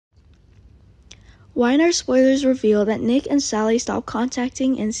YNR spoilers reveal that Nick and Sally stopped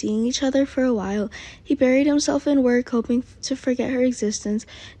contacting and seeing each other for a while. He buried himself in work, hoping to forget her existence.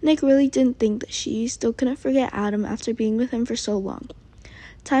 Nick really didn't think that she still couldn't forget Adam after being with him for so long.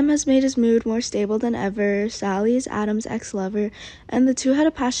 Time has made his mood more stable than ever. Sally is Adam's ex-lover, and the two had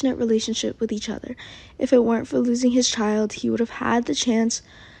a passionate relationship with each other. If it weren't for losing his child, he would have had the chance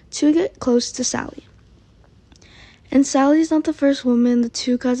to get close to Sally. And Sally's not the first woman the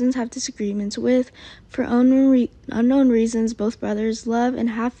two cousins have disagreements with. For unknown reasons, both brothers love and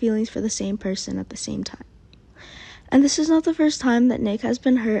have feelings for the same person at the same time. And this is not the first time that Nick has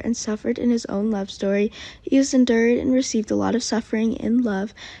been hurt and suffered in his own love story. He has endured and received a lot of suffering in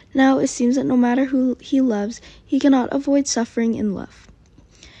love. Now it seems that no matter who he loves, he cannot avoid suffering in love.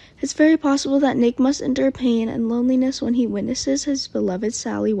 It's very possible that Nick must endure pain and loneliness when he witnesses his beloved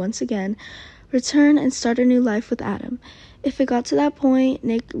Sally once again return and start a new life with Adam. If it got to that point,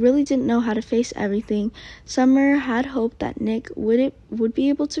 Nick really didn't know how to face everything. Summer had hoped that Nick would be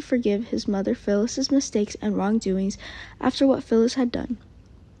able to forgive his mother Phyllis's mistakes and wrongdoings after what Phyllis had done.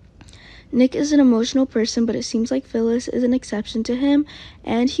 Nick is an emotional person, but it seems like Phyllis is an exception to him,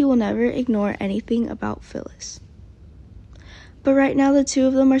 and he will never ignore anything about Phyllis. But right now the two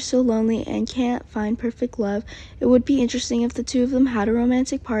of them are so lonely and can't find perfect love. It would be interesting if the two of them had a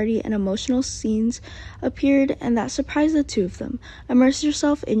romantic party and emotional scenes appeared, and that surprised the two of them. Immerse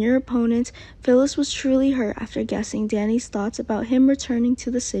yourself in your opponent. Phyllis was truly hurt after guessing Danny's thoughts about him returning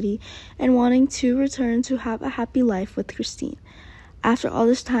to the city and wanting to return to have a happy life with Christine. After all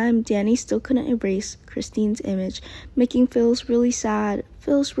this time, Danny still couldn't erase Christine's image, making Phyllis really sad.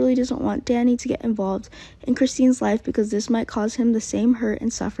 Phyllis really doesn't want Danny to get involved in Christine's life because this might cause him the same hurt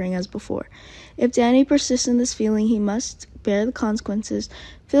and suffering as before. If Danny persists in this feeling, he must bear the consequences.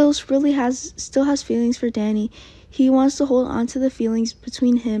 Phyllis really still has feelings for Danny. He wants to hold on to the feelings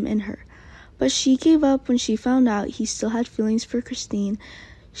between him and her. But she gave up when she found out he still had feelings for Christine.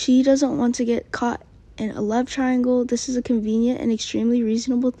 She doesn't want to get caught in a love triangle. This is a convenient and extremely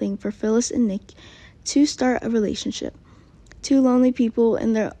reasonable thing for Phyllis and Nick to start a relationship. Two lonely people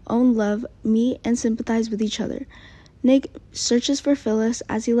in their own love meet and sympathize with each other. Nick searches for Phyllis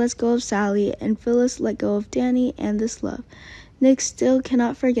as he lets go of Sally, and Phyllis let go of Danny and this love. Nick still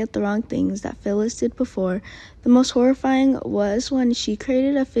cannot forget the wrong things that Phyllis did before. The most horrifying was when she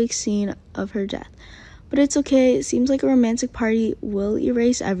created a fake scene of her death. But it's okay. It seems like a romantic party will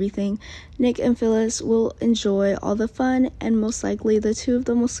erase everything. Nick and Phyllis will enjoy all the fun, and most likely the two of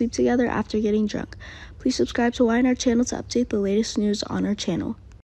them will sleep together after getting drunk. Please subscribe to YNR channel to update the latest news on our channel.